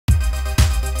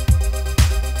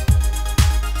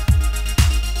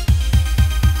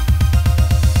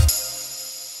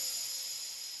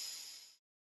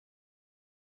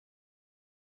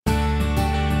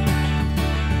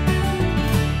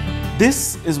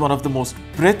This is one of the most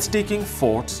breathtaking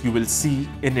forts you will see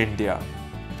in India.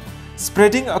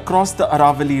 Spreading across the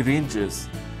Aravalli ranges,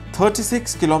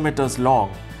 36 kilometers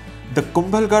long, the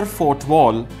Kumbhalgarh fort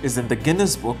wall is in the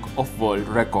Guinness Book of World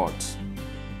Records.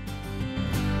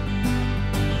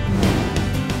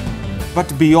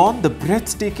 But beyond the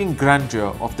breathtaking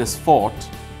grandeur of this fort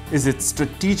is its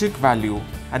strategic value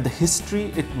and the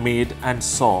history it made and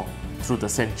saw through the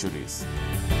centuries.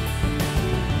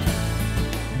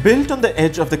 Built on the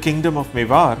edge of the kingdom of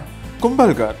Mewar,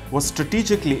 Kumbhalgarh was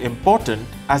strategically important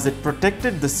as it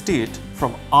protected the state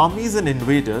from armies and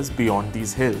invaders beyond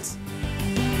these hills.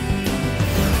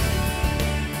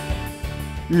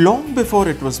 Long before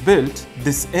it was built,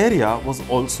 this area was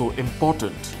also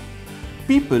important.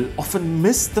 People often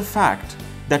miss the fact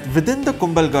that within the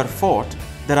Kumbhalgarh fort,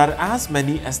 there are as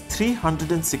many as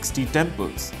 360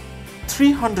 temples,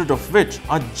 300 of which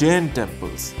are Jain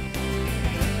temples.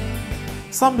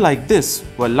 Some like this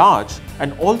were large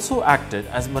and also acted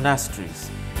as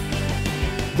monasteries.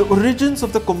 The origins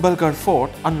of the Kumbhalgarh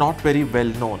fort are not very well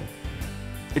known.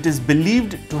 It is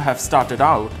believed to have started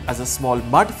out as a small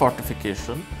mud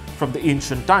fortification from the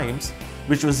ancient times,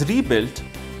 which was rebuilt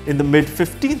in the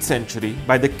mid-15th century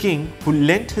by the king who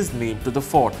lent his name to the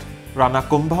fort, Rana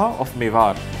Kumbha of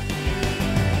Mewar.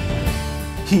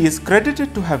 He is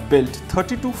credited to have built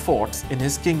 32 forts in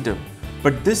his kingdom,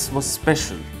 but this was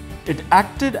special. It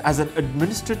acted as an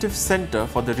administrative center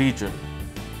for the region.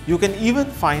 You can even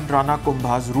find Rana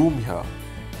Kumbha's room here.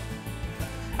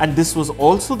 And this was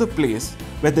also the place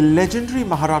where the legendary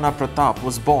Maharana Pratap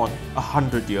was born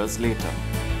 100 years later.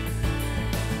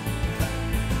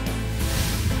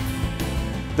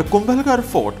 The Kumbhalgarh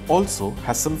fort also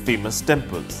has some famous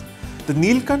temples. The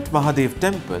Nilkant Mahadev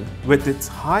temple, with its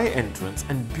high entrance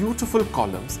and beautiful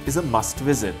columns, is a must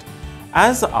visit,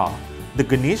 as are the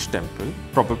Ganesh temple,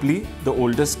 probably the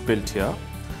oldest built here,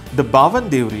 the Bhavan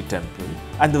Devri temple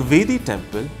and the Vedi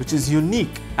temple, which is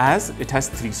unique as it has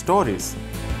 3 stories.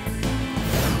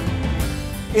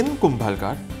 In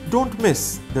Kumbhalgarh, don't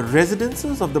miss the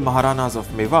residences of the Maharanas of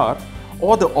Mewar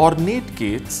or the ornate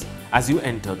gates as you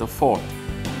enter the fort.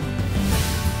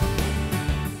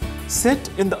 Set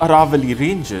in the Aravalli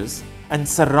ranges and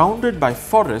surrounded by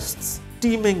forests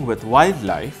teeming with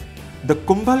wildlife, the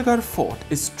Kumbhalgarh fort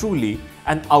is truly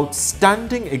an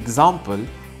outstanding example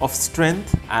of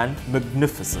strength and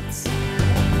magnificence.